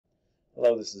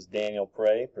Hello, this is Daniel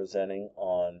Prey presenting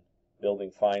on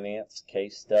Building Finance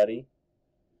Case Study.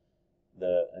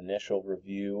 The initial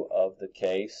review of the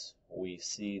case, we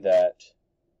see that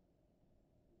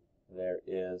there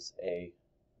is a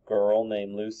girl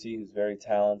named Lucy who's very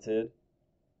talented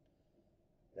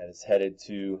that is headed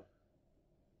to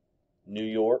New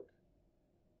York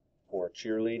for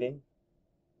cheerleading.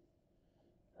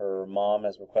 Her mom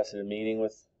has requested a meeting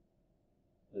with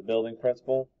the building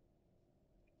principal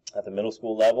at the middle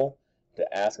school level to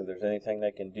ask if there's anything they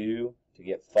can do to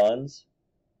get funds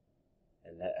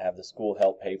and have the school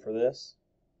help pay for this.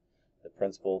 The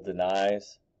principal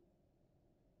denies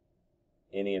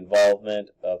any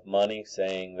involvement of money,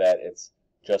 saying that it's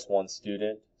just one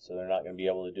student, so they're not going to be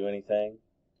able to do anything.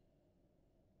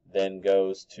 Then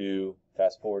goes to,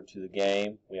 fast forward to the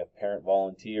game, we have parent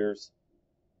volunteers.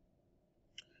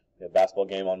 We have a basketball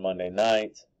game on Monday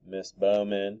night. Miss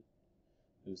Bowman,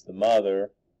 who's the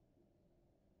mother,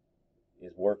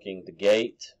 is working the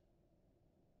gate,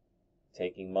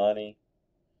 taking money.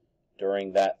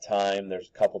 During that time, there's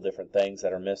a couple different things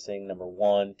that are missing. Number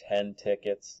one, 10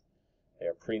 tickets. They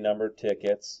are pre-numbered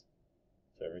tickets.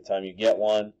 So every time you get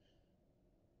one,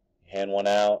 you hand one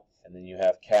out, and then you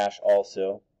have cash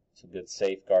also. It's a good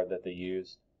safeguard that they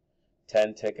use.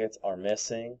 10 tickets are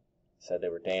missing. Said they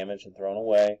were damaged and thrown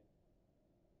away.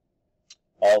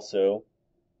 Also,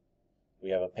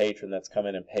 we have a patron that's come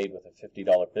in and paid with a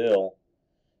 $50 bill.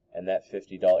 And that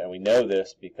 $50, and we know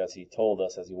this because he told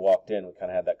us as he walked in, we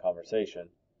kind of had that conversation.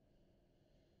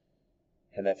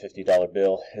 And that $50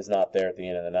 bill is not there at the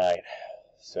end of the night.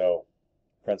 So,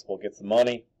 principal gets the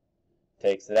money,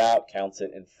 takes it out, counts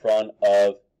it in front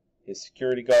of his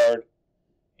security guard,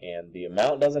 and the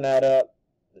amount doesn't add up,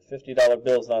 the $50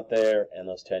 bill's not there, and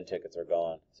those 10 tickets are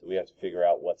gone. So we have to figure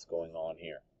out what's going on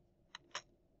here.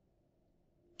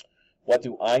 What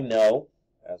do I know?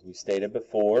 As we stated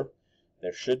before,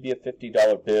 there should be a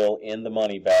 $50 bill in the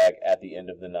money bag at the end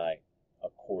of the night,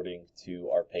 according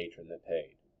to our patron that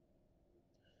paid.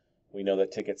 We know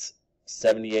that tickets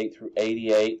 78 through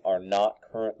 88 are not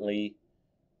currently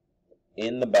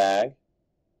in the bag,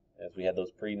 as we had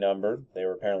those pre-numbered. They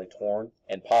were apparently torn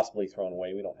and possibly thrown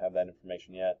away. We don't have that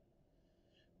information yet.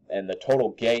 And the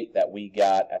total gate that we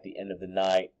got at the end of the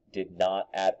night did not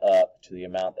add up to the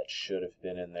amount that should have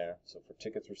been in there. So for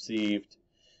tickets received,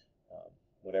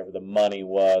 whatever the money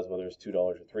was, whether it was $2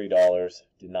 or $3,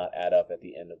 did not add up at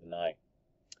the end of the night.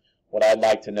 What I'd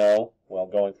like to know, well,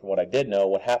 going from what I did know,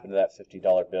 what happened to that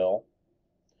 $50 bill?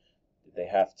 Did they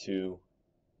have to,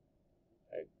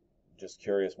 just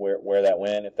curious where that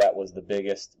went, if that was the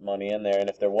biggest money in there, and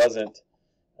if there wasn't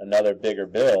another bigger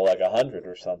bill, like $100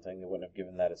 or something, they wouldn't have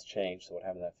given that as change. So what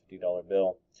happened to that $50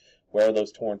 bill? Where are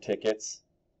those torn tickets?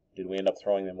 Did we end up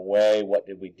throwing them away? What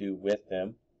did we do with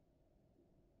them?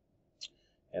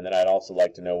 And then I'd also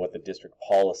like to know what the district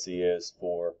policy is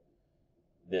for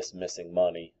this missing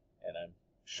money. And I'm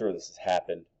sure this has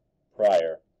happened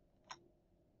prior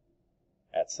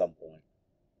at some point.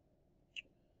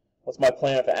 What's my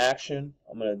plan of action?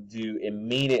 I'm going to do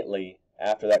immediately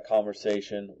after that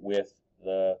conversation with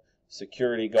the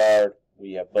security guard.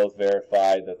 We have both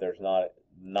verified that there's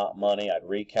not money. I'd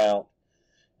recount.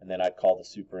 And then I'd call the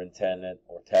superintendent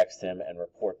or text him and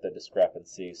report the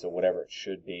discrepancy. So whatever it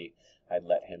should be, I'd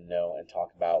let him know and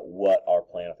talk about what our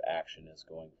plan of action is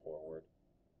going forward.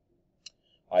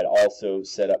 I'd also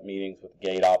set up meetings with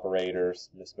gate operators,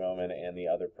 Ms. Bowman and the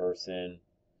other person.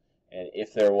 And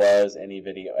if there was any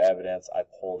video evidence,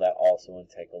 I'd pull that also and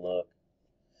take a look.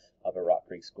 Up at Rock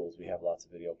Creek Schools, we have lots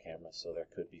of video cameras, so there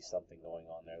could be something going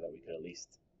on there that we could at least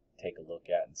take a look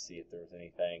at and see if there was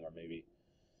anything, or maybe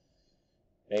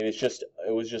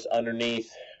it was just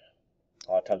underneath.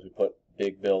 A lot of times we put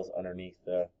big bills underneath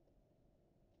the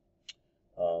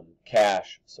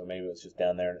cash, so maybe it was just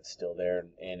down there and it's still there,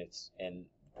 and the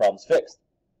problem's fixed.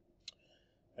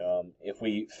 If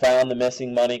we found the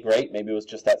missing money, great. Maybe it was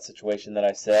just that situation that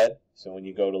I said. So when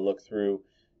you go to look through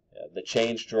the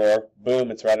change drawer,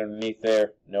 boom, it's right underneath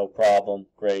there. No problem.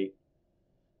 Great.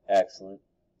 Excellent.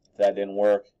 If that didn't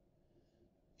work,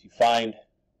 if you find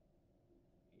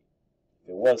if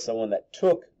it was someone that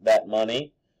took that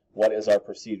money, what is our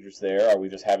procedures there? Are we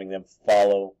just having them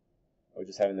follow, or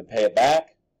just having them pay it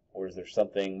back? Or is there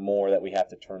something more that we have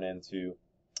to turn into?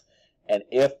 And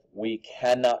if we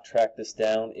cannot track this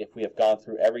down, if we have gone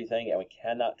through everything and we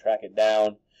cannot track it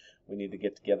down, we need to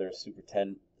get together a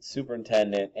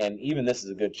superintendent, and even this is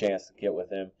a good chance to get with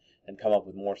him and come up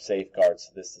with more safeguards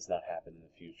so this does not happen in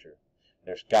the future.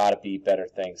 There's got to be better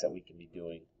things that we can be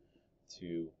doing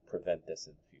to prevent this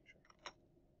in the future.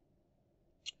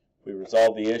 If we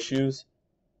resolve the issues,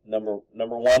 Number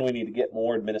one, we need to get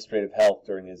more administrative help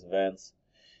during these events.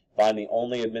 If I'm the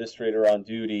only administrator on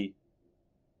duty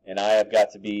and I have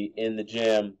got to be in the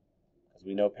gym, because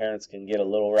we know parents can get a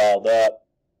little riled up,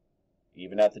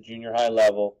 even at the junior high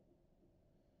level,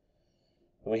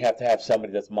 then we have to have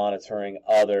somebody that's monitoring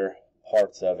other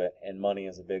parts of it, and money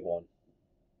is a big one.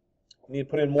 We need to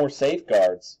put in more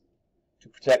safeguards to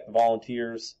protect the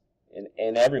volunteers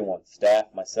and everyone, staff,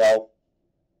 myself.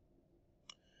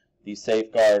 These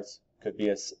safeguards could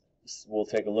be, we'll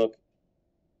take a look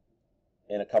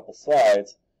in a couple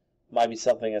slides, might be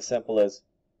something as simple as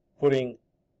putting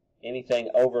anything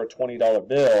over a $20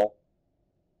 bill,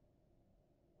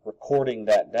 recording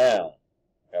that down.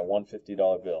 I got one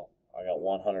 $50 bill. I got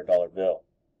one $100 bill.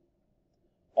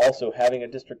 Also, having a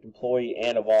district employee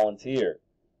and a volunteer.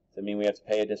 Does that mean we have to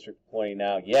pay a district employee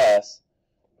now? Yes.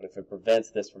 But if it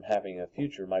prevents this from happening in the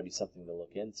future, it might be something to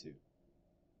look into.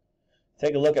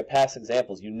 Take a look at past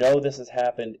examples. You know this has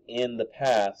happened in the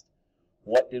past.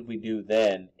 What did we do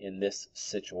then in this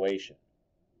situation?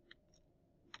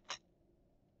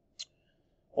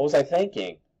 What was I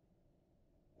thinking?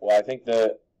 Well, I think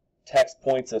the text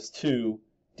points us to,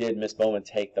 did Miss Bowman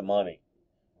take the money?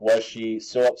 Was she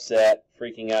so upset,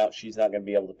 freaking out, she's not going to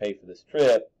be able to pay for this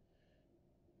trip?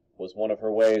 Was one of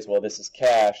her ways, well, this is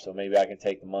cash, so maybe I can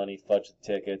take the money, fudge the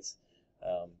tickets,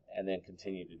 and then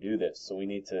continue to do this. So we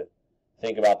need to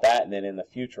think about that, and then in the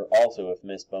future also, if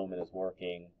Miss Bowman is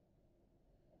working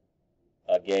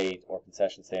a gate or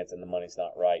concession stands and the money's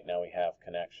not right, now we have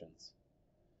connections.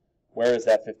 Where is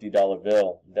that $50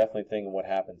 bill? I'm definitely thinking what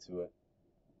happened to it.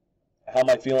 How am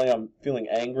I feeling? I'm feeling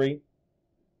angry.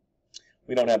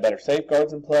 We don't have better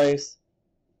safeguards in place.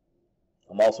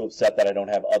 I'm also upset that I don't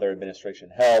have other administration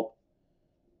help.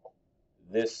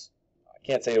 This, I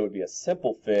can't say it would be a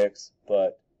simple fix,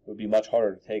 but it would be much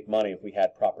harder to take money if we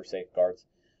had proper safeguards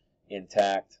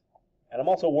intact. And I'm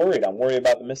also worried. I'm worried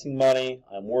about the missing money.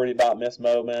 I'm worried about Miss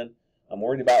Bowman. I'm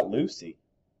worried about Lucy.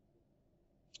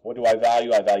 What do I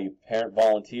value? I value parent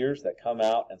volunteers that come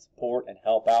out and support and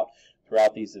help out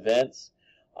throughout these events.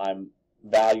 I'm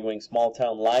valuing small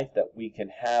town life, that we can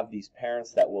have these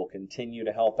parents that will continue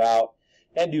to help out,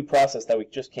 and due process, that we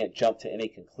just can't jump to any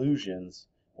conclusions,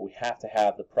 but we have to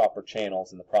have the proper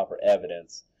channels and the proper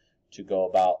evidence to go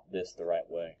about this the right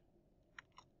way.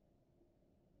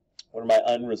 What are my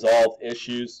unresolved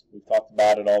issues? We've talked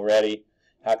about it already.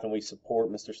 How can we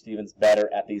support Mr. Stevens better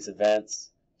at these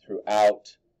events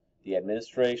throughout the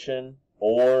administration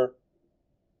or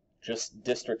just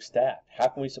district staff? How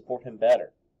can we support him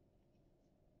better?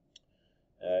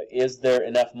 Is there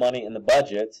enough money in the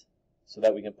budget so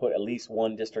that we can put at least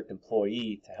one district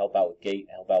employee to help out with gate,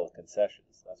 help out with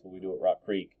concessions? That's what we do at Rock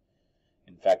Creek.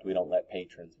 In fact, we don't let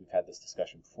patrons, we've had this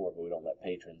discussion before, but we don't let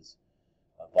patrons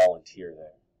volunteer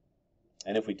there.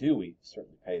 And if we do, we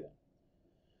certainly pay them.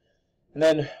 And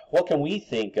then what can we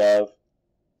think of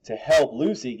to help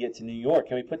Lucy get to New York?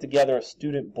 Can we put together a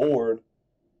student board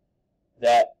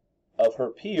that of her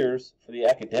peers for the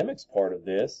academics part of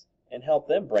this and help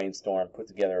them brainstorm, put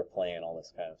together a plan, all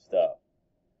this kind of stuff?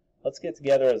 Let's get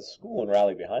together as a school and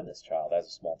rally behind this child as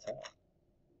a small town.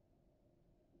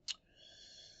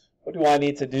 What do I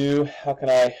need to do? How can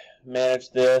I manage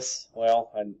this?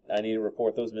 Well, I need to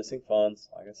report those missing funds.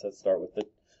 Like I said, start with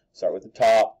the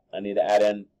top. I need to add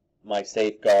in my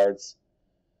safeguards.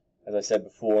 As I said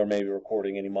before, maybe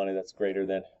recording any money that's greater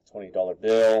than a $20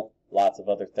 bill. Lots of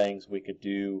other things we could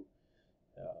do.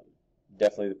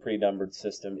 Definitely the pre-numbered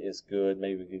system is good.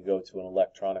 Maybe we could go to an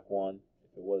electronic one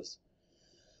if it was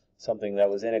something that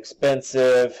was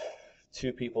inexpensive.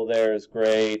 2 people there is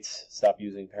great. Stop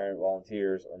using parent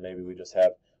volunteers, or maybe we just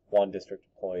have one district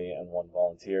employee and one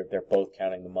volunteer. They're both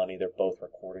counting the money. They're both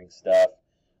recording stuff.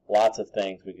 Lots of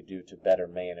things we could do to better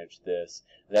manage this.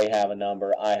 They have a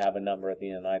number. I have a number at the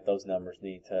end of the night. Those numbers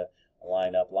need to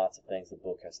line up. Lots of things the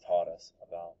book has taught us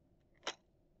about.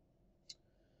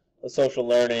 The social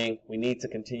learning, we need to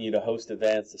continue to host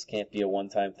events. This can't be a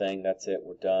one-time thing. That's it.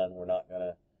 We're done. We're not going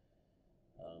to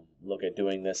look at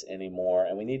doing this anymore.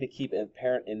 And we need to keep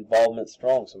parent involvement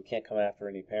strong, so we can't come after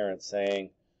any parents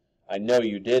saying, I know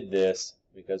you did this,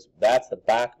 because that's the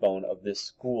backbone of this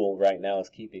school right now, is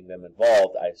keeping them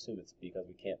involved. I assume it's because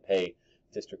we can't pay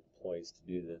district employees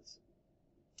to do this.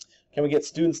 Can we get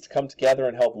students to come together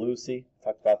and help Lucy? I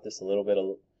talked about this a little bit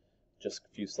just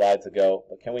a few slides ago.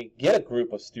 But can we get a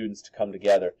group of students to come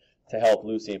together to help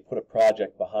Lucy and put a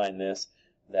project behind this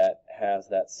that has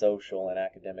that social and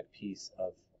academic piece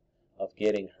of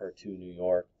getting her to New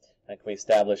York? And can we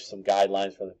establish some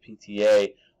guidelines for the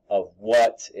PTA of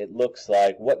what it looks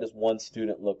like? What does one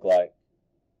student look like?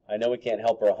 I know we can't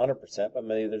help her 100%, but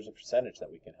maybe there's a percentage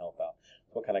that we can help out.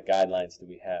 What kind kind of guidelines do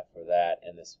we have for that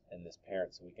and this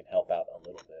parent, so we can help out a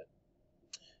little bit.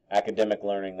 Academic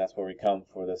learning, that's where we come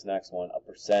for this next one, a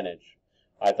percentage.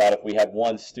 I thought if we had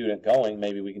one student going,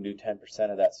 maybe we can do 10%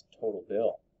 of that total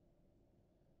bill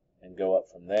and go up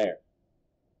from there.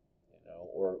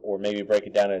 Or maybe break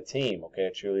it down in a team. Okay,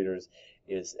 a cheerleader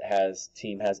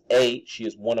team has 8. She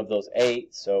is one of those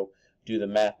 8, so do the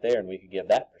math there, and we could give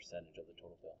that percentage of the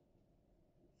total bill.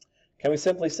 Can we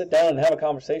simply sit down and have a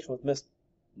conversation with Miss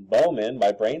Bowman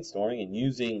by brainstorming and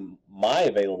using my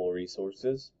available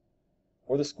resources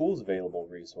or the school's available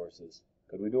resources?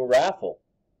 Could we do a raffle?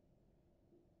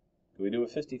 Could we do a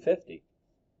 50-50?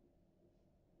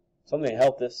 Something to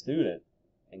help this student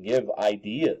and give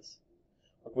ideas.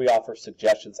 Or could we offer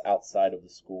suggestions outside of the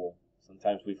school?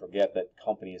 Sometimes we forget that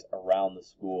companies around the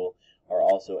school are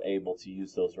also able to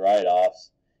use those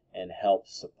write-offs and help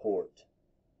support.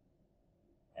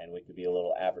 And we could be a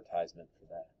little advertisement for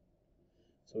that.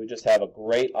 So we just have a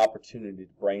great opportunity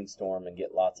to brainstorm and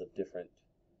get lots of different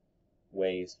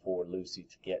ways for Lucy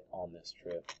to get on this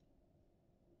trip.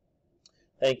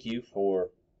 Thank you for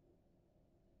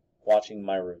watching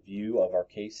my review of our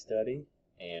case study,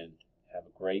 and have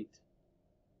a great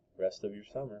rest of your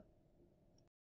summer.